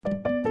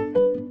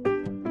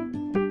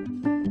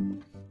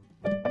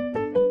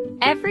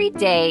Every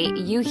day,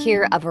 you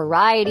hear a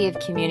variety of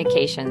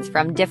communications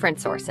from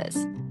different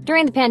sources.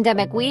 During the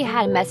pandemic, we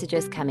had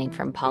messages coming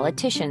from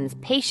politicians,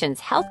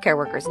 patients, healthcare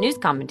workers, news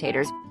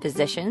commentators,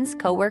 physicians,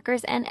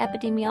 coworkers, and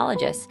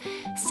epidemiologists.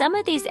 Some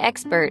of these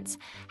experts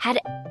had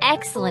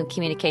excellent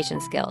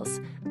communication skills,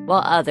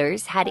 while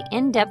others had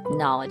in-depth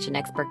knowledge and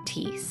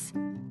expertise.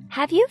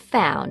 Have you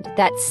found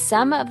that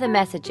some of the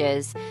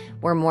messages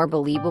were more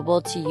believable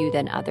to you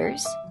than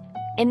others?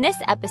 In this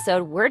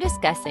episode, we're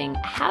discussing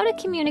how to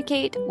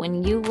communicate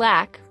when you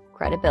lack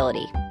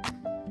credibility.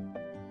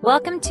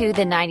 Welcome to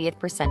The 90th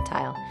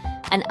Percentile,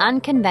 an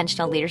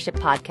unconventional leadership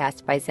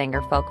podcast by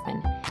Zenger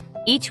Folkman.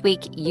 Each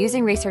week,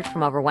 using research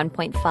from over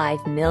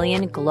 1.5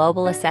 million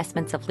global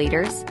assessments of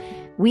leaders,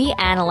 we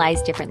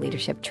analyze different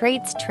leadership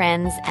traits,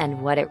 trends,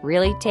 and what it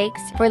really takes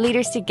for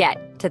leaders to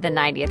get to the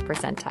 90th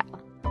percentile.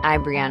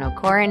 I'm Brianna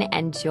O'Corin,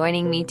 and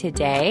joining me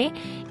today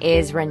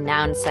is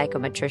renowned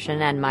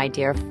psychometrician and my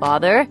dear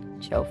father,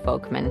 Joe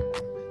Folkman.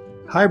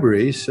 Hi,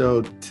 Bri.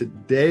 So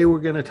today we're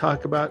going to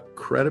talk about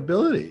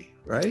credibility,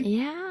 right?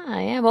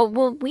 Yeah.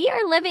 Well, we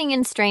are living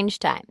in strange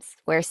times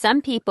where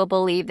some people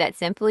believe that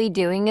simply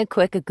doing a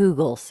quick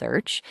Google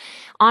search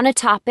on a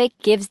topic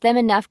gives them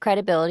enough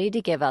credibility to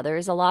give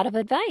others a lot of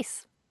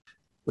advice.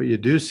 Well, you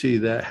do see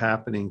that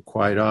happening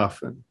quite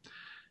often.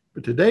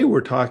 But today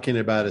we're talking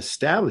about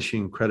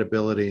establishing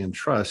credibility and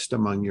trust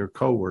among your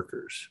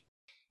coworkers.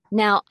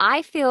 Now,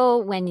 I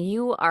feel when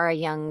you are a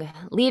young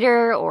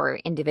leader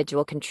or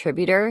individual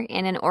contributor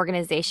in an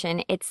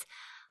organization, it's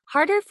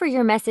harder for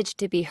your message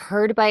to be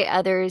heard by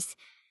others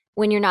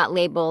when you're not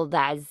labeled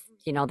as,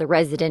 the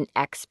resident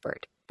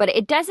expert. But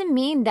it doesn't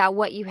mean that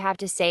what you have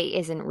to say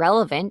isn't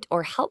relevant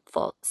or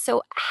helpful.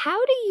 So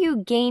how do you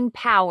gain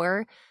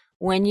power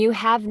when you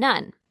have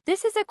none?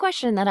 This is a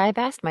question that I've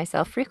asked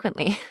myself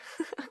frequently.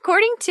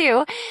 According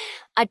to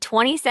a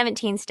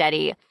 2017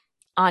 study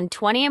on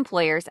 20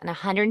 employers and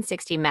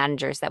 160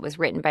 managers that was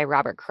written by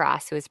Robert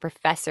Cross, who is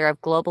professor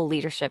of global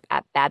leadership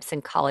at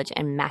Babson College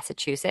in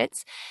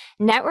Massachusetts,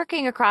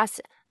 networking across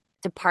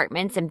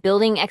departments and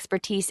building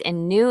expertise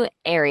in new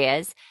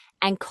areas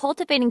and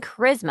cultivating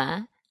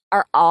charisma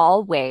are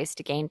all ways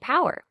to gain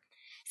power.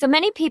 So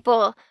many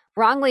people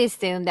wrongly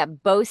assume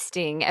that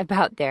boasting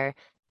about their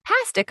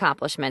past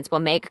accomplishments will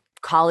make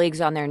colleagues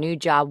on their new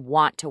job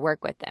want to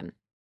work with them.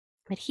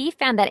 But he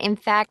found that, in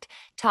fact,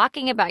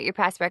 talking about your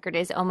past record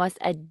is almost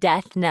a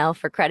death knell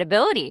for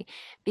credibility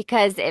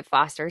because it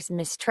fosters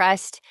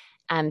mistrust,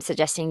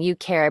 suggesting you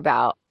care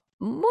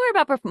more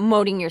about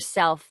promoting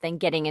yourself than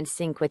getting in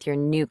sync with your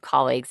new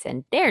colleagues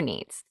and their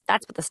needs.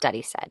 That's what the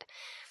study said.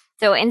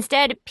 So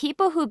instead,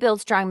 people who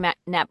build strong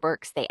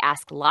networks, they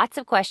ask lots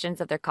of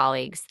questions of their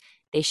colleagues.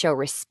 They show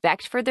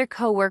respect for their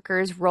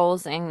coworkers'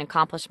 roles and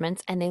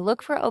accomplishments, and they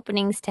look for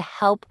openings to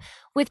help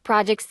with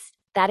projects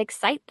that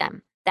excite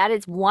them. That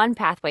is one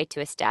pathway to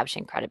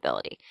establishing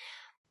credibility.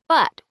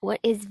 But what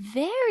is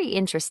very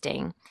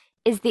interesting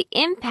is the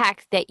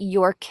impact that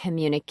your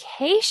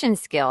communication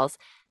skills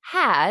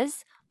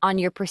has on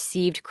your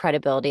perceived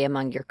credibility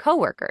among your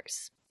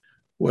coworkers.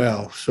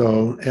 Well,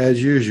 so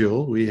as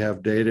usual, we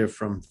have data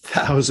from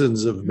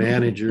thousands of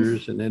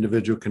managers and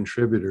individual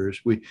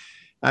contributors. We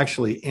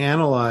actually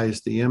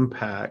analyzed the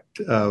impact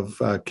of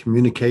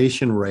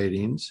communication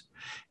ratings.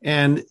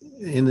 And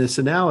in this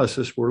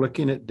analysis, we're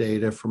looking at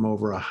data from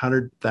over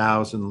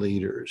 100,000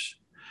 leaders.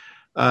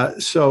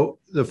 So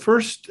the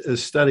first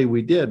study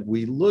we did,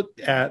 we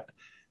looked at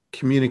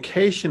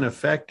communication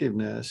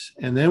effectiveness,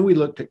 and then we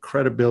looked at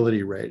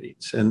credibility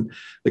ratings. And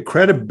the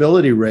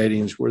credibility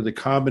ratings were the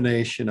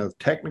combination of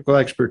technical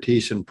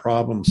expertise and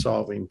problem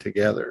solving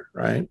together,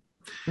 right?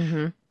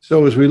 Mm-hmm.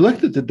 So as we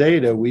looked at the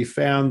data, we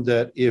found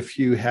that if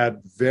you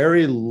had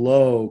very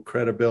low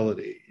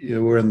credibility,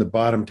 you were in the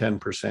bottom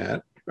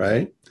 10%,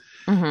 right?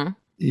 Mm-hmm.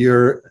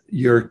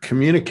 Your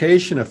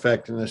communication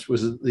effectiveness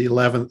was the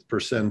 11th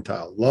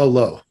percentile,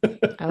 low,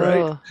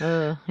 right?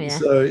 Yeah.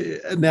 So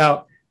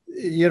now,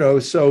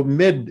 so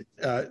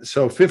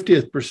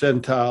 50th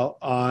percentile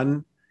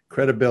on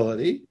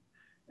credibility.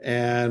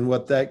 And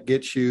what that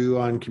gets you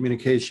on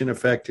communication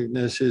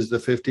effectiveness is the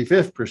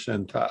 55th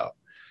percentile.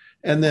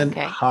 And then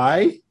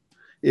high,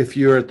 if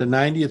you're at the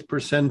 90th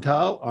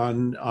percentile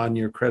on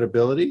your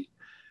credibility,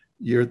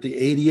 you're at the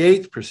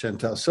 88th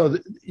percentile. So,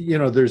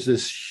 there's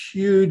this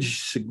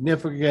huge,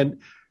 significant,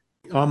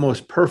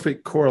 almost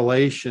perfect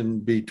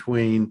correlation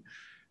between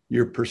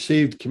your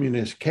perceived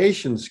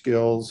communication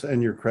skills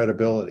and your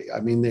credibility. I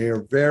mean, they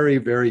are very,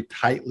 very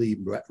tightly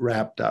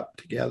wrapped up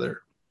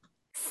together.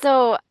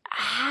 So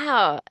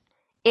how?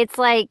 It's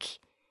like,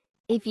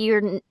 if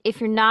you're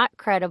not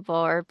credible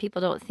or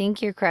people don't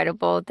think you're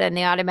credible, then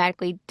they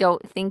automatically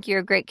don't think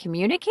you're a great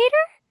communicator?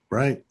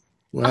 Right.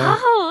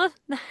 Well,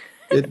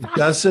 it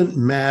doesn't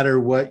matter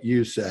what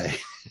you say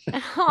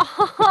because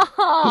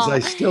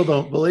I still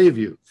don't believe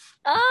you.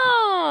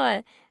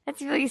 Oh,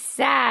 that's really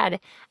sad.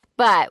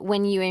 But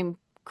when you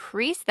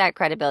increase that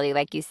credibility,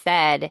 like you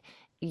said,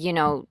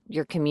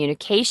 your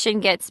communication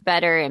gets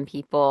better and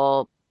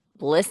people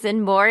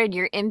listen more and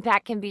your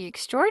impact can be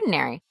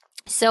extraordinary.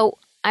 So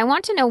I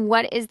want to know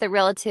what is the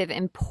relative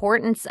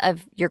importance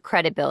of your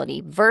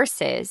credibility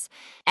versus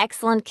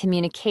excellent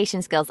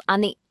communication skills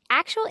on the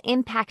actual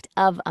impact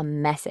of a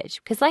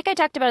message. Because, like I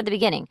talked about at the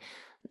beginning,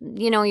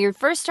 you're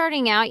first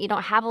starting out, you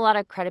don't have a lot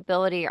of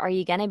credibility. Are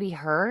you going to be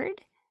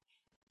heard?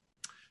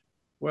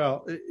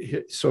 Well,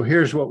 so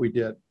here's what we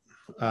did.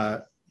 Uh,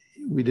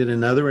 we did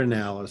another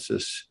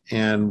analysis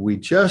and we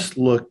just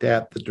looked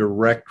at the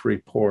direct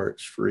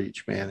reports for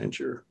each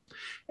manager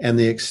and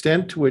the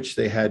extent to which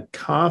they had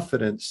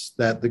confidence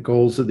that the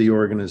goals of the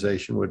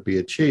organization would be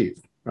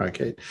achieved.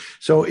 Okay.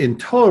 So in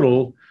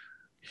total,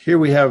 here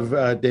we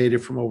have data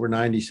from over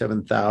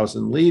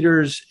 97,000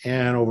 leaders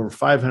and over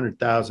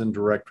 500,000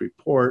 direct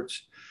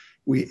reports.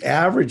 We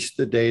averaged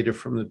the data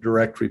from the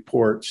direct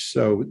reports.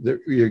 So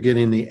you're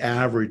getting the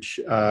average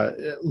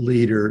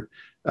leader,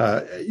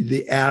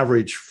 the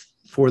average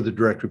for the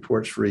direct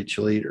reports for each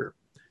leader.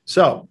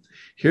 So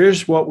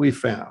here's what we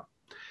found.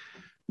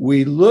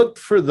 We looked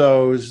at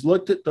those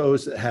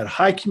that had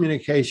high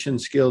communication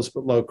skills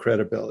but low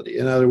credibility.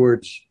 In other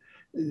words,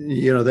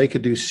 they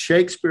could do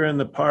Shakespeare in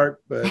the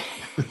part, but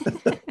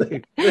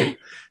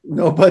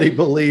nobody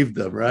believed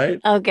them,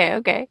 right?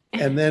 Okay.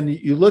 And then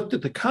you looked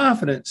at the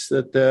confidence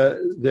that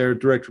their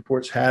direct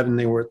reports had, and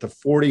they were at the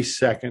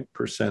 42nd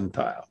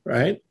percentile,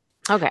 right?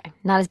 Okay.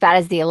 Not as bad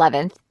as the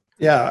 11th.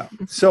 Yeah.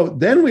 So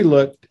then we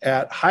looked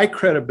at high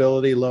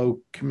credibility,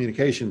 low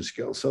communication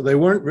skills. So they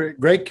weren't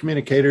great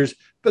communicators,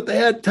 but they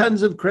had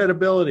tons of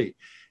credibility.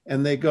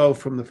 And they go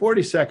from the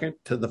 42nd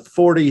to the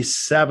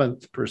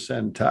 47th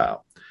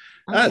percentile.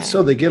 Okay.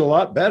 So they get a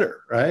lot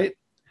better, right?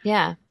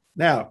 Yeah.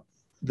 Now,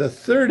 the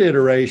third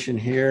iteration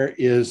here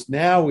is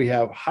now we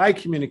have high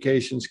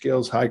communication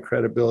skills, high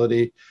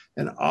credibility,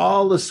 and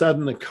all of a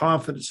sudden the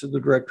confidence of the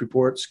direct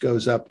reports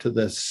goes up to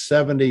the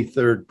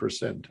 73rd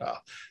percentile.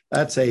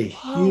 That's a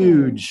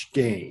huge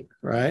gain,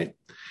 right?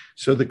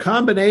 So the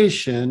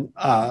combination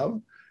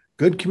of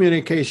good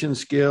communication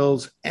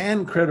skills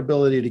and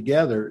credibility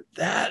together,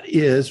 that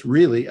is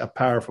really a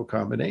powerful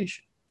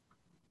combination.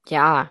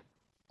 Yeah.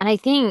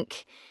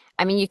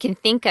 And you can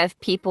think of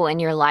people in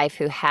your life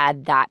who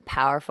had that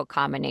powerful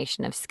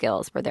combination of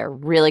skills where they're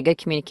really good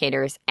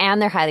communicators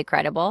and they're highly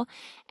credible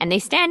and they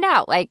stand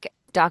out, like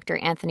Dr.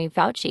 Anthony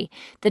Fauci,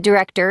 the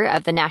director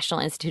of the National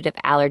Institute of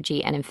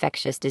Allergy and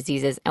Infectious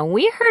Diseases. And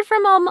we heard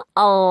from him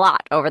a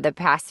lot over the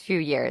past few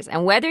years.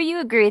 And whether you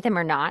agree with him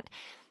or not,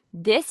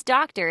 this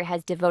doctor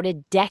has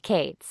devoted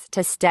decades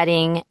to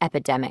studying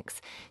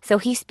epidemics. So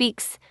he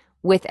speaks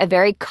with a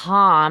very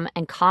calm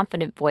and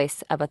confident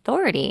voice of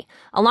authority.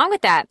 Along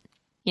with that,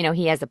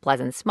 he has a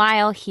pleasant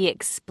smile. He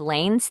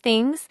explains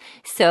things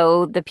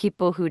so the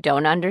people who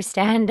don't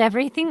understand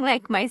everything,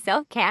 like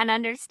myself, can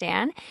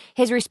understand.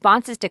 His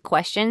responses to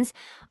questions,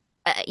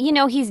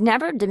 he's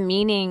never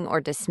demeaning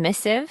or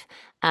dismissive.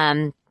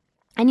 And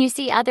you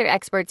see other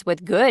experts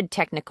with good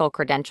technical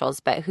credentials,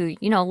 but who,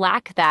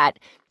 lack that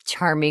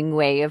charming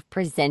way of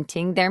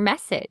presenting their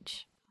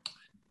message.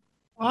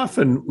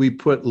 Often we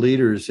put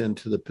leaders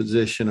into the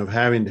position of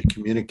having to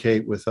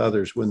communicate with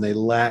others when they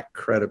lack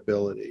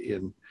credibility.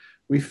 And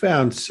we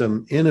found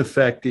some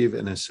ineffective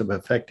and some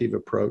effective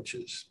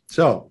approaches.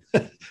 So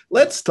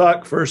let's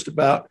talk first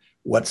about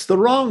what's the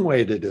wrong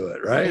way to do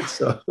it, right?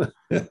 So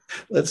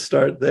let's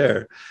start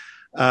there.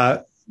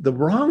 The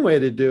wrong way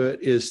to do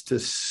it is to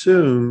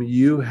assume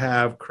you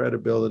have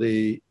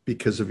credibility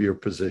because of your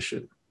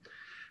position.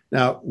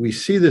 Now, we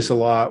see this a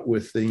lot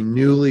with the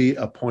newly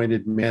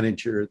appointed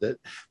manager, that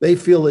they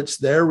feel it's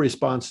their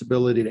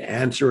responsibility to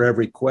answer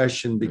every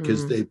question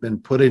because they've been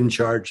put in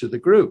charge of the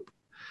group.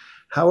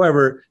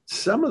 However,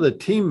 some of the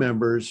team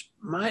members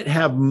might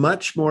have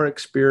much more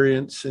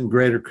experience and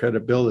greater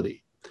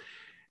credibility.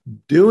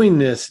 Doing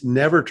this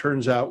never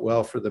turns out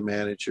well for the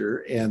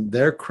manager, and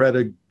their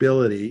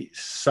credibility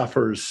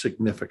suffers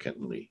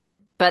significantly.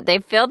 But they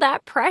feel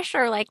that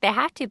pressure like they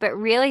have to, but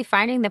really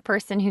finding the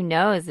person who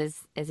knows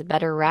is a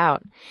better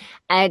route.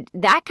 And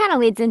that kind of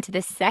leads into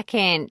the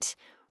second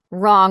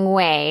wrong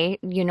way,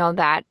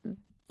 that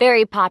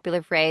very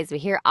popular phrase we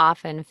hear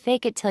often: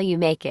 fake it till you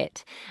make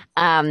it.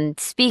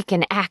 Speak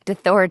and act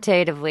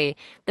authoritatively.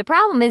 The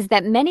problem is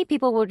that many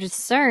people will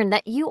discern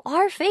that you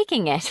are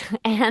faking it,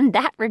 and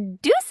that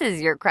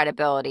reduces your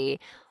credibility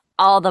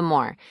all the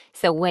more.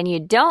 So when you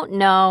don't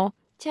know,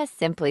 just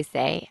simply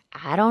say,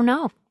 I don't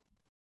know.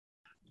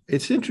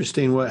 It's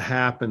interesting what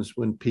happens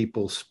when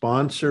people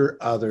sponsor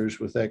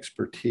others with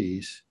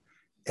expertise,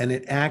 and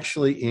it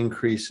actually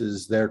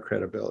increases their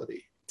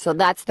credibility. So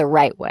that's the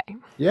right way.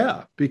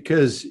 Yeah,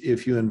 because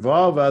if you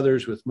involve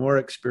others with more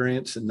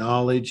experience and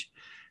knowledge,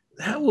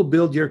 that will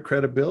build your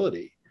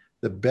credibility.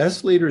 The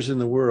best leaders in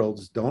the world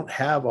don't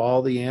have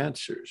all the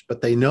answers, but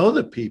they know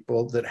the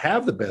people that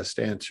have the best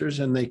answers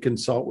and they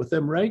consult with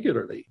them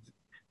regularly.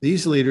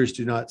 These leaders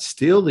do not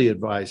steal the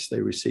advice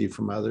they receive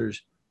from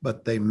others,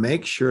 but they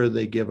make sure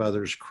they give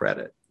others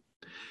credit.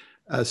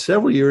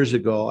 Several years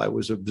ago, I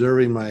was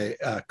observing my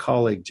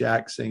colleague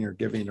Jack Singer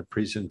giving a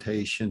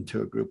presentation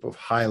to a group of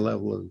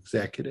high-level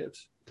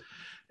executives.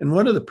 And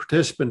one of the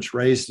participants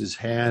raised his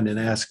hand and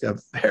asked a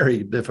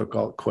very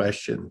difficult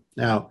question.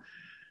 Now,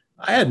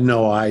 I had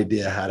no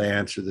idea how to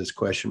answer this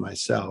question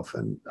myself.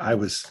 And I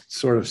was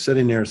sort of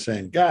sitting there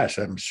saying, gosh,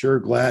 I'm sure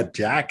glad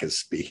Jack is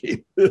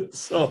speaking.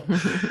 So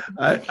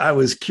I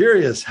was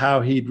curious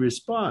how he'd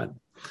respond.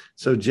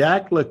 So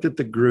Jack looked at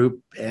the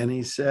group and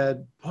he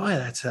said, boy,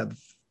 this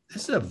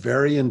is a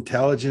very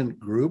intelligent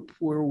group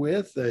we're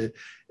with.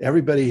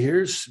 Everybody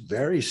here's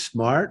very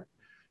smart.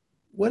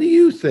 What do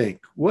you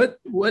think? What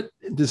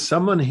does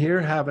someone here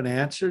have an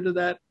answer to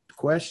that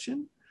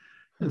question?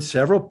 And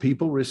several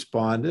people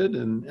responded,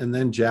 and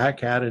then Jack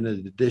had an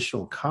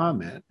additional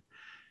comment.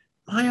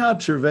 My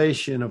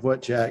observation of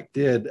what Jack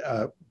did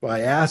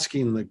by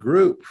asking the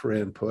group for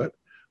input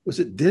was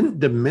it didn't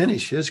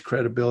diminish his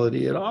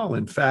credibility at all.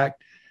 In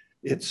fact,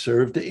 it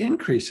served to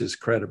increase his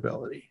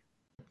credibility.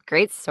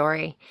 Great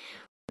story.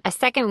 A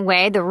second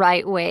way, the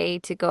right way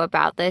to go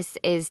about this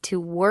is to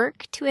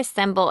work to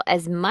assemble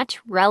as much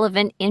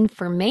relevant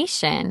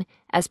information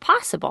as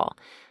possible.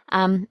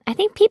 I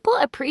think people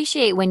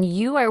appreciate when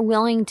you are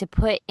willing to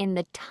put in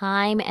the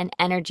time and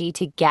energy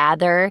to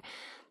gather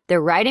the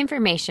right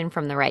information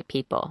from the right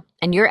people.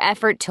 And your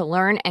effort to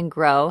learn and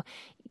grow,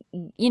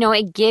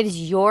 it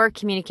gives your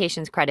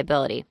communications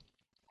credibility.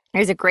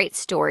 There's a great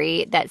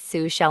story that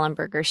Sue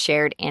Schellenberger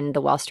shared in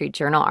the Wall Street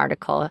Journal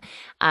article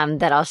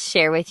that I'll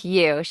share with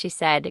you. She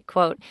said,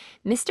 quote,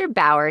 Mr.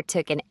 Bauer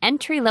took an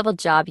entry-level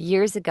job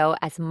years ago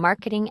as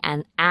marketing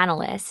and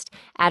analyst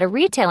at a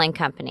retailing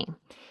company.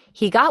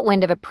 He got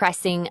wind of a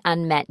pressing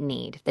unmet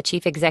need. The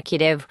chief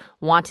executive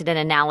wanted an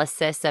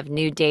analysis of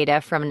new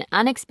data from an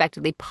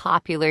unexpectedly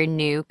popular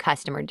new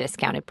customer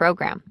discounted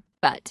program.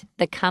 But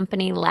the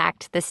company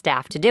lacked the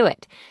staff to do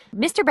it.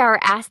 Mr.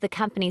 Bauer asked the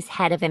company's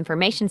head of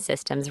information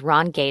systems,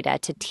 Ron Gaeta,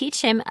 to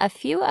teach him a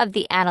few of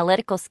the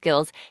analytical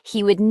skills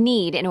he would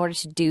need in order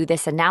to do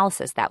this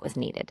analysis that was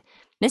needed.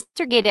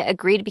 Mr. Gaeta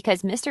agreed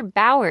because Mr.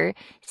 Bauer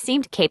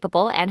seemed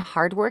capable and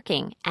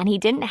hardworking, and he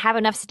didn't have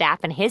enough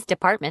staff in his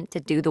department to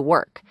do the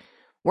work.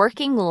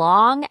 Working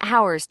long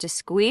hours to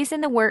squeeze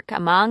in the work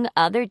among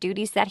other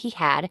duties that he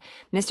had,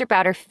 Mr.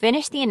 Bauer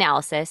finished the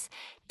analysis,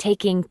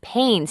 taking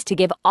pains to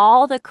give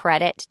all the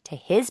credit to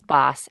his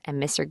boss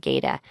and Mr.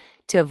 Gaeta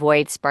to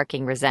avoid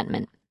sparking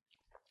resentment.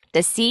 The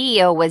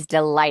CEO was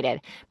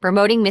delighted,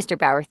 promoting Mr.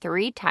 Bauer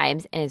 3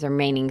 times in his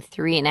remaining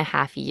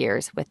 3.5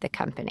 years with the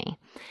company.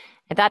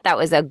 I thought that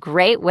was a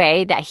great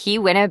way that he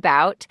went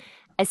about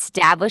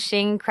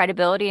establishing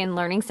credibility and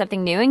learning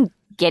something new and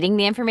getting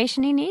the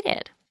information he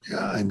needed.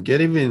 Yeah, and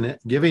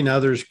giving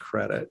others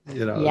credit,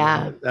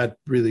 that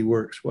really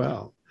works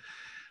well.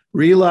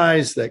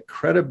 Realize that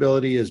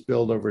credibility is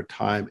built over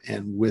time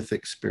and with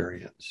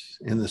experience.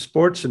 In the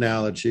sports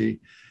analogy,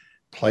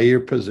 play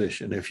your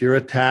position. If you're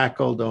a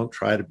tackle, don't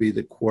try to be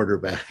the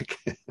quarterback.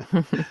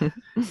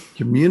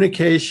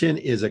 Communication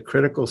is a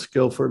critical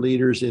skill for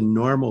leaders in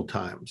normal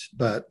times,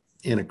 but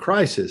in a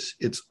crisis,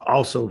 it's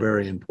also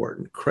very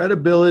important.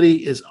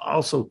 Credibility is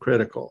also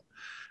critical.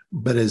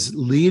 But as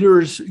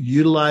leaders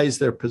utilize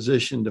their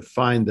position to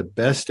find the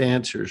best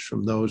answers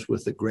from those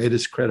with the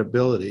greatest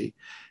credibility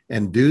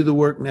and do the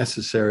work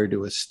necessary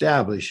to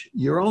establish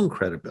your own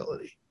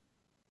credibility.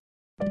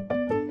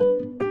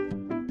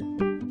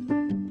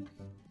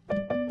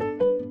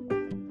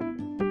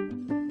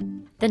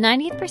 The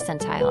 90th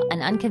Percentile,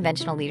 an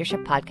unconventional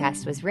leadership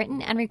podcast, was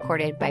written and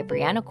recorded by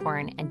Brianna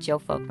Corn and Joe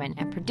Folkman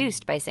and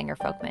produced by Sanger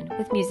Folkman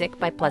with music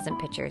by Pleasant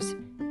Pictures.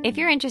 If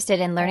you're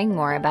interested in learning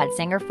more about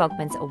Sanger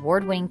Folkman's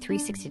award-winning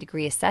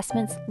 360-degree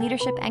assessments,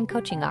 leadership, and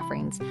coaching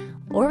offerings,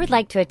 or would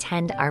like to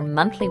attend our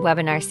monthly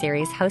webinar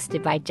series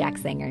hosted by Jack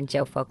Sanger and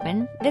Joe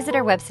Folkman, visit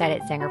our website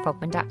at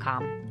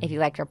sangerfolkman.com. If you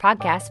liked our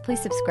podcast, please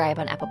subscribe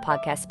on Apple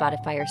Podcasts,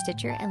 Spotify, or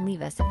Stitcher, and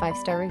leave us a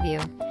 5-star review.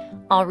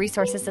 All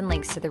resources and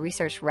links to the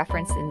research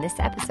referenced in this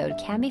episode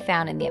can be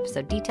found in the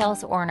episode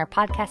details or on our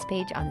podcast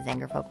page on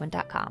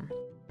sangerfolkman.com.